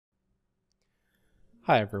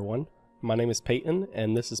Hi everyone, my name is Peyton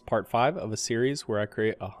and this is part 5 of a series where I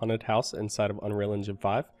create a haunted house inside of Unreal Engine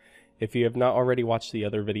 5. If you have not already watched the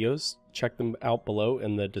other videos, check them out below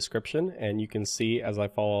in the description and you can see as I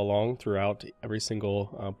follow along throughout every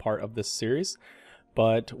single part of this series.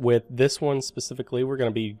 But with this one specifically, we're going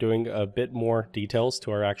to be doing a bit more details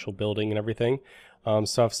to our actual building and everything.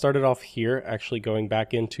 So I've started off here actually going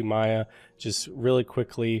back into Maya, just really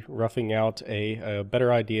quickly roughing out a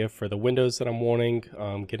better idea for the windows that I'm wanting,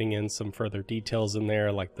 getting in some further details in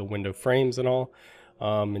there like the window frames and all,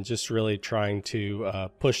 and just really trying to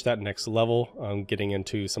push that next level, getting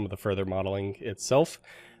into some of the further modeling itself.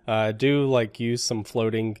 I do like use some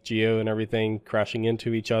floating geo and everything crashing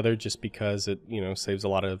into each other just because it saves a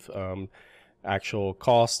lot of actual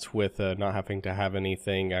cost with not having to have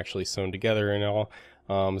anything actually sewn together and all.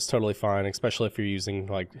 It's totally fine, especially if you're using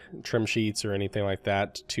like trim sheets or anything like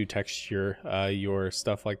that to texture your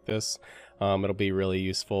stuff like this. It'll be really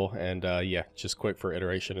useful and yeah, just quick for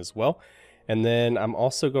iteration as well. And then I'm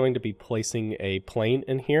also going to be placing a plane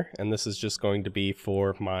in here, and this is just going to be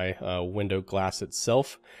for my window glass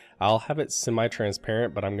itself. I'll have it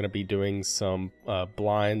semi-transparent, but I'm going to be doing some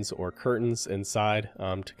blinds or curtains inside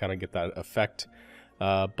to kind of get that effect.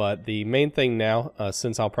 But the main thing now,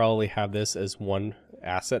 since I'll probably have this as one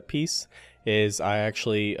asset piece, is I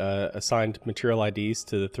actually assigned material IDs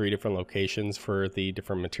to the 3 different locations for the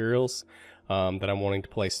different materials that I'm wanting to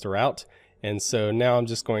place throughout. And so now I'm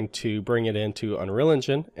just going to bring it into Unreal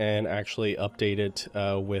Engine and actually update it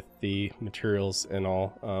with the materials and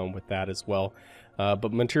all with that as well.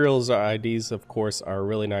 But materials IDs, of course, are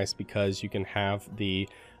really nice because you can have the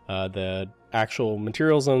actual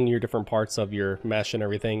materials on your different parts of your mesh and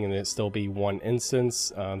everything, and it still be one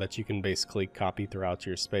instance that you can basically copy throughout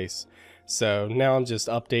your space. So now I'm just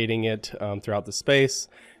updating it throughout the space,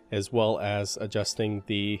 as well as adjusting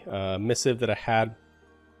the missive that I had.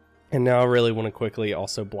 And now I really want to quickly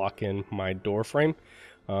also block in my door frame.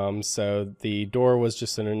 So the door was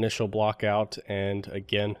just an initial block out, and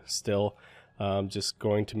again, still just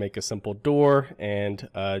going to make a simple door and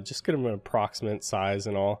just get them an approximate size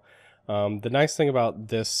and all. The nice thing about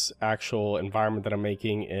this actual environment that I'm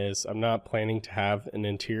making is I'm not planning to have an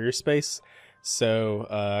interior space, so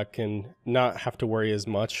I can not have to worry as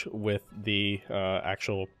much with the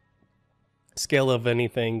actual scale of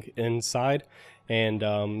anything inside.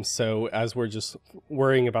 And so as we're just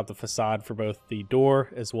worrying about the facade for both the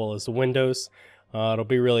door as well as the windows, it'll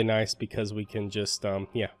be really nice because we can just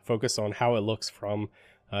focus on how it looks from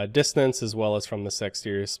distance as well as from this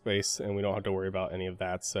exterior space, and we don't have to worry about any of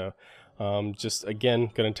that. So just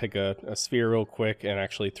again going to take a sphere real quick and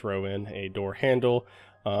actually throw in a door handle.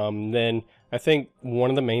 Then I think one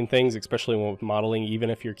of the main things, especially with modeling, even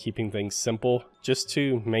if you're keeping things simple, just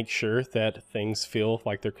to make sure that things feel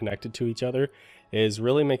like they're connected to each other, is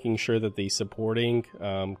really making sure that the supporting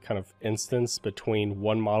kind of instance between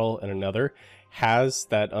one model and another has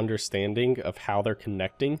that understanding of how they're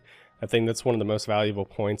connecting. I think that's one of the most valuable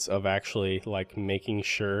points of actually like making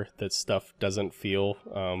sure that stuff doesn't feel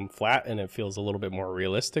flat and it feels a little bit more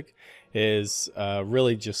realistic, is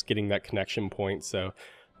really just getting that connection point. So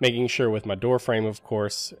making sure with my door frame, of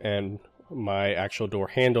course, and my actual door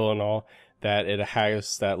handle and all, that it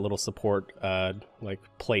has that little support like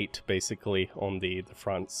plate basically on the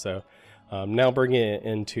front. So now bringing it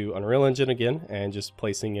into Unreal Engine again and just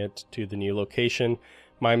placing it to the new location.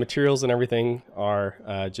 My materials and everything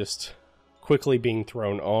are just quickly being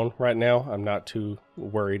thrown on right now. I'm not too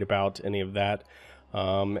worried about any of that.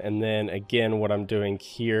 And then again, what I'm doing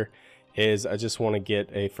here is I just want to get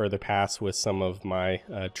a further pass with some of my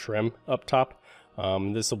trim up top.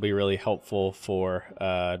 This will be really helpful for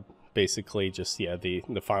basically just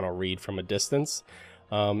the final read from a distance.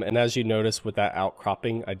 And as you notice with that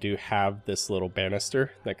outcropping, I do have this little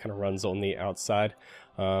banister that kind of runs on the outside.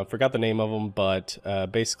 Forgot the name of them, but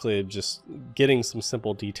basically just getting some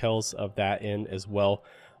simple details of that in as well.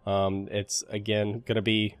 It's again going to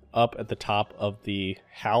be up at the top of the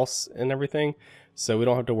house and everything, so we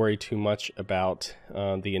don't have to worry too much about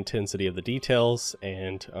the intensity of the details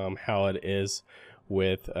and how it is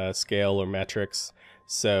with scale or metrics.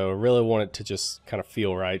 So really want it to just kind of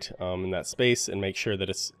feel right in that space and make sure that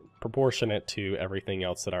it's proportionate to everything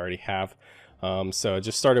else that I already have. So I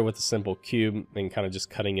just started with a simple cube and kind of just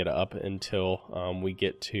cutting it up until we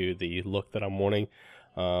get to the look that I'm wanting.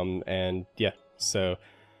 And yeah, so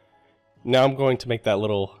now I'm going to make that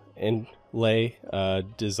little inlay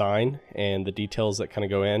design and the details that kind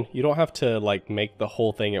of go in. You don't have to like make the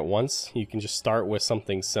whole thing at once. You can just start with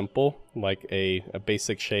something simple like a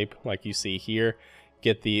basic shape like you see here,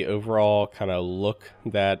 get the overall kind of look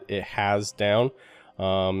that it has down.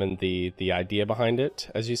 and the idea behind it,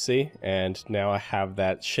 as you see. And now I have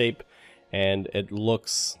that shape, and it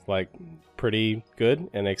looks like pretty good,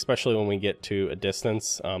 and especially when we get to a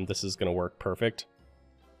distance, this is going to work perfect.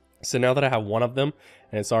 So now that I have one of them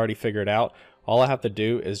and it's already figured out, all I have to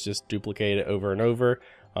do is just duplicate it over and over,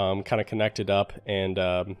 kind of connect it up, and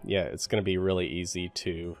yeah, it's going to be really easy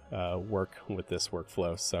to work with this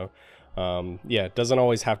workflow. So yeah, it doesn't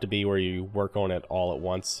always have to be where you work on it all at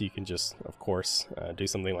once. You can just, of course, do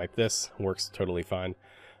something like this. Works totally fine.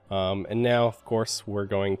 And now, of course, we're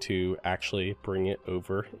going to actually bring it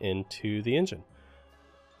over into the engine.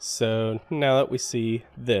 So now that we see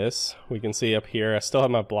this, we can see up here, I still have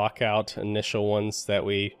my block out initial ones that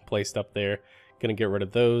we placed up there. Gonna get rid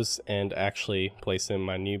of those and actually place in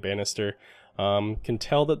my new banister. Can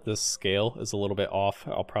tell that the scale is a little bit off.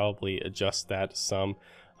 I'll probably adjust that some.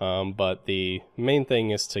 But the main thing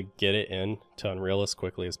is to get it in to Unreal as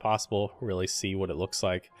quickly as possible, really see what it looks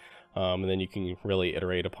like. And then you can really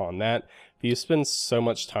iterate upon that. If you spend so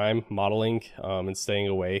much time modeling and staying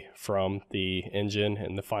away from the engine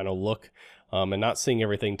and the final look, and not seeing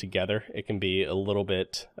everything together, it can be a little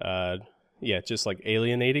bit, yeah, just like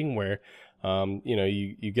alienating, where you know,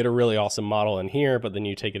 you get a really awesome model in here, but then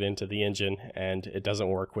you take it into the engine and it doesn't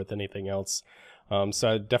work with anything else. So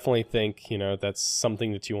I definitely think, you know, that's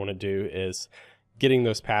something that you want to do, is getting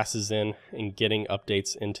those passes in and getting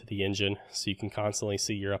updates into the engine so you can constantly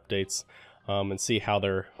see your updates and see how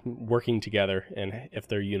they're working together and if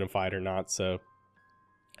they're unified or not. So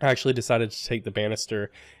I actually decided to take the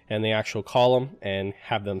banister and the actual column and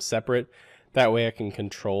have them separate. That way I can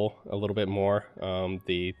control a little bit more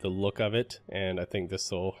the look of it, and I think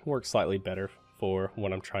this will work slightly better for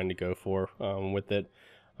what I'm trying to go for with it,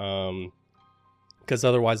 because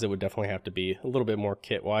otherwise it would definitely have to be a little bit more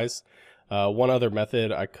kit wise. One other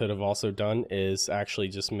method I could have also done is actually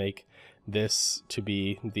just make this to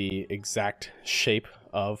be the exact shape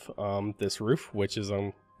of this roof, which is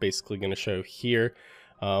I'm basically going to show here,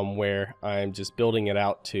 where I'm just building it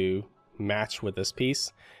out to match with this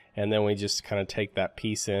piece, and then we just kind of take that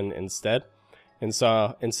piece in instead. And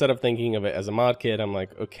so instead of thinking of it as a mod kit, I'm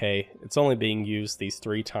like, okay, it's only being used these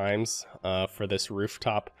 3 times for this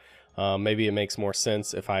rooftop. Maybe it makes more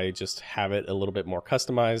sense if I just have it a little bit more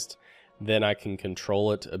customized. Then I can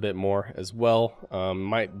control it a bit more as well.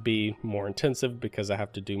 Might be more intensive because I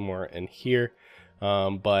have to do more in here,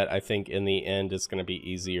 but I think in the end it's going to be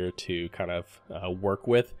easier to kind of work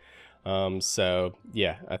with. So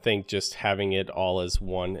yeah, I think just having it all as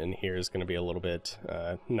one in here is going to be a little bit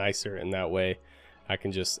nicer, in that way I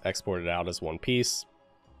can just export it out as one piece,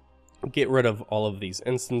 get rid of all of these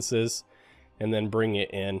instances, and then bring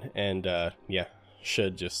it in, and yeah,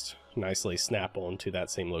 should just nicely snap onto that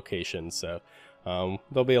same location. So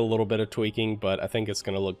there'll be a little bit of tweaking, but I think it's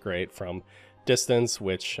going to look great from distance,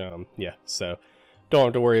 which yeah, so don't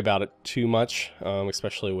have to worry about it too much,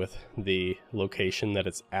 especially with the location that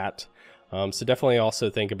it's at. So definitely also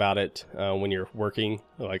think about it when you're working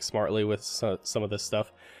like smartly with some of this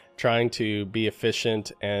stuff, trying to be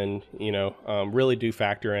efficient, and you know, really do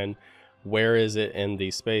factor in, where is it in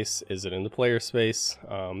the space? Is it in the player space?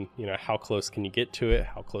 You know, how close can you get to it?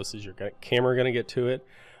 How close is your camera going to get to it?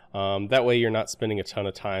 That way you're not spending a ton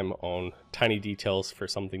of time on tiny details for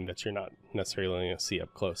something that you're not necessarily going to see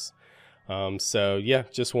up close. So yeah,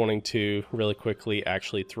 just wanting to really quickly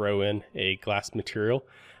actually throw in a glass material.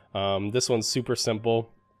 This one's super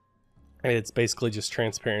simple. It's basically just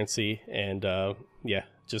transparency, and yeah,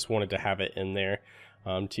 just wanted to have it in there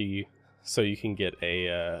so you can get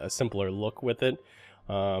a simpler look with it.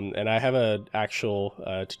 And I have an actual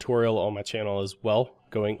tutorial on my channel as well,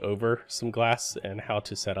 going over some glass and how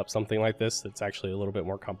to set up something like this. It's actually a little bit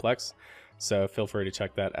more complex, so feel free to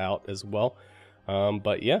check that out as well.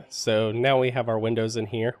 But yeah, so now we have our windows in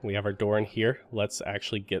here, we have our door in here. Let's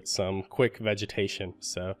actually get some quick vegetation.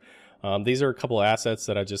 So these are a couple of assets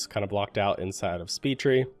that I just kind of blocked out inside of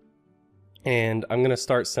SpeedTree, and I'm gonna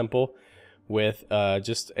start simple with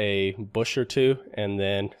just a bush or two and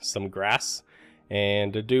then some grass.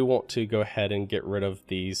 And I do want to go ahead and get rid of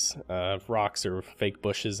these rocks or fake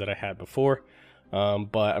bushes that I had before,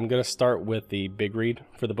 but I'm gonna start with the big reed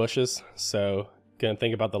for the bushes. So gonna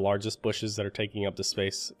think about the largest bushes that are taking up the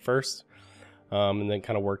space first, and then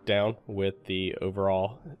kind of work down with the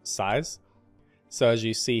overall size. So as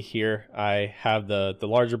you see here, I have the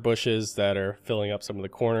larger bushes that are filling up some of the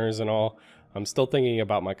corners and all. I'm still thinking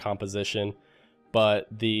about my composition, but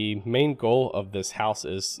the main goal of this house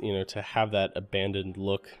is, you know, to have that abandoned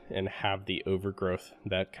look and have the overgrowth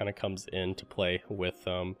that kind of comes into play with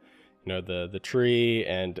you know, the tree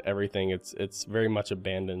and everything. It's very much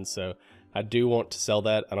abandoned, so I do want to sell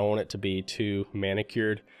that. I don't want it to be too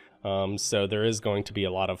manicured. So there is going to be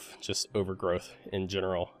a lot of just overgrowth in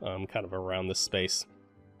general, kind of around this space.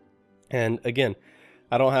 And again,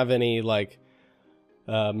 I don't have any like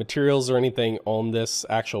materials or anything on this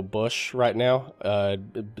actual bush right now.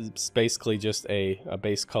 It's basically just a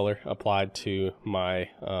base color applied to my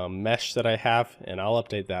mesh that I have, and I'll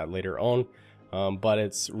update that later on. But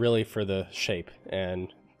it's really for the shape.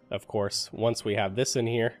 And of course, once we have this in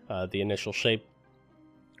here, the initial shape,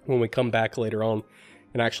 when we come back later on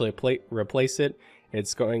and actually replace it,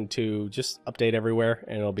 it's going to just update everywhere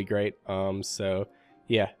and it'll be great. So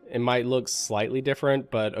yeah, it might look slightly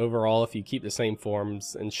different, but overall, if you keep the same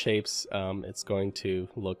forms and shapes, it's going to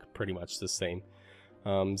look pretty much the same.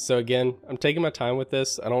 So again, I'm taking my time with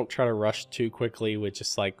this. I don't try to rush too quickly with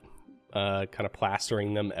just like kind of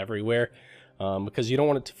plastering them everywhere, because you don't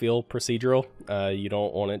want it to feel procedural. You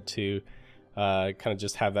don't want it to kind of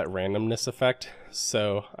just have that randomness effect.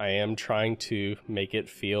 So I am trying to make it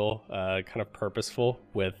feel kind of purposeful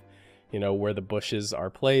with, you know, where the bushes are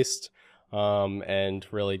placed, and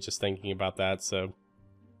really just thinking about that. So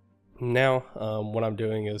now what I'm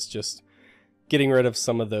doing is just getting rid of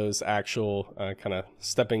some of those actual kind of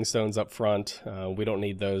stepping stones up front. We don't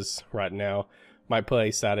need those right now. Might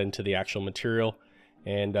place that into the actual material.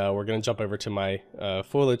 And we're going to jump over to my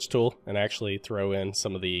foliage tool and actually throw in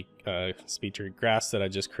some of the speed tree grass that I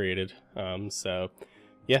just created. So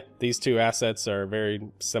yeah, these two assets are very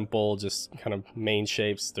simple, just kind of main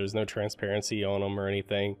shapes. There's no transparency on them or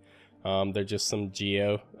anything. They're just some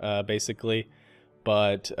geo basically.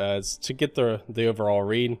 But to get the overall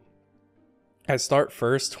read, I start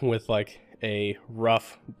first with like a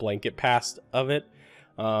rough blanket pass of it.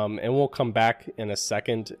 And we'll come back in a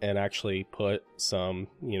second and actually put some,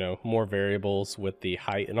 you know, more variables with the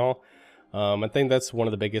height and all. I think that's one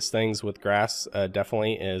of the biggest things with grass,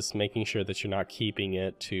 definitely, is making sure that you're not keeping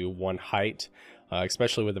it to one height,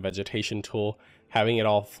 especially with the vegetation tool. Having it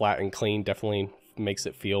all flat and clean definitely makes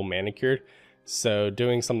it feel manicured. So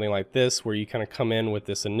doing something like this, where you kind of come in with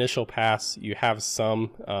this initial pass, you have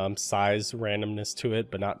some size randomness to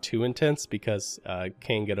it, but not too intense, because it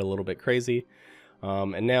can get a little bit crazy.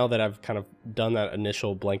 And now that I've kind of done that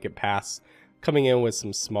initial blanket pass, coming in with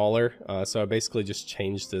some smaller, so I basically just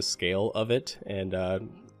changed the scale of it and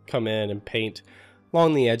come in and paint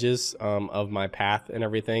along the edges of my path and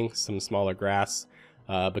everything, some smaller grass,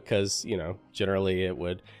 because, you know, generally it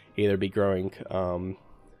would either be growing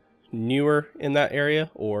newer in that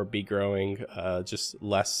area or be growing just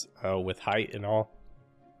less with height and all.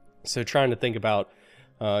 So trying to think about,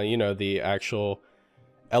 you know, the actual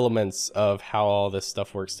elements of how all this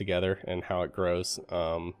stuff works together and how it grows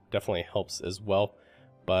definitely helps as well.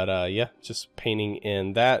 But yeah, just painting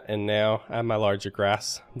in that, and now I have my larger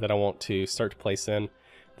grass that I want to start to place in.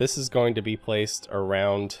 This is going to be placed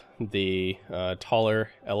around the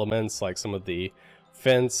taller elements, like some of the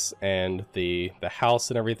fence and the house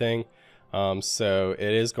and everything. So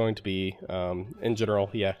it is going to be in general,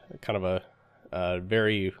 yeah, kind of a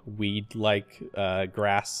very weed-like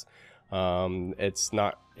grass. It's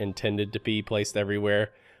not intended to be placed everywhere,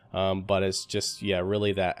 but it's just, yeah,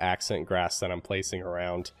 really that accent grass that I'm placing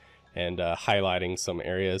around and highlighting some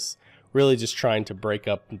areas. Really just trying to break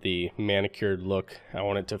up the manicured look. I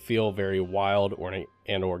want it to feel very wild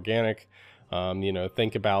and organic. You know,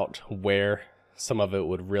 think about where some of it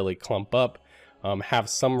would really clump up, have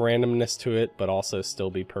some randomness to it, but also still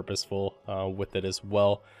be purposeful with it as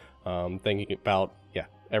well. Thinking about, yeah,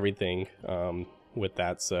 everything with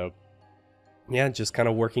that. So yeah, just kind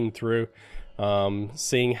of working through,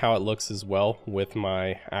 seeing how it looks as well with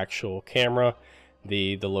my actual camera,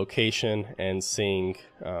 the location, and seeing,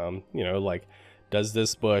 you know, like, does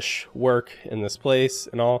this bush work in this place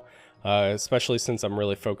and all, especially since I'm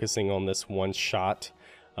really focusing on this one shot.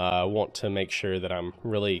 I want to make sure that I'm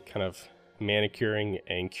really kind of manicuring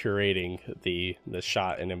and curating the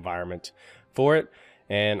shot and environment for it.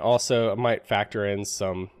 And also I might factor in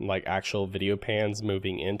some like actual video pans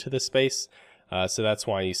moving into the space. So that's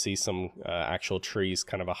why you see some actual trees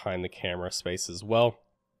kind of behind the camera space as well,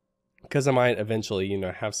 because I might eventually, you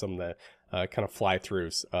know, have some that kind of fly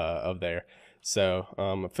throughs of there. So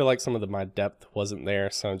I feel like some of my depth wasn't there,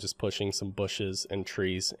 so I'm just pushing some bushes and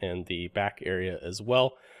trees in the back area as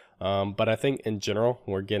well. But I think in general,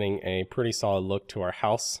 we're getting a pretty solid look to our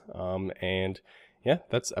house. And yeah,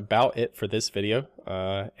 that's about it for this video,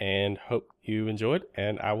 and hope you enjoyed,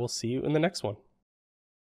 and I will see you in the next one.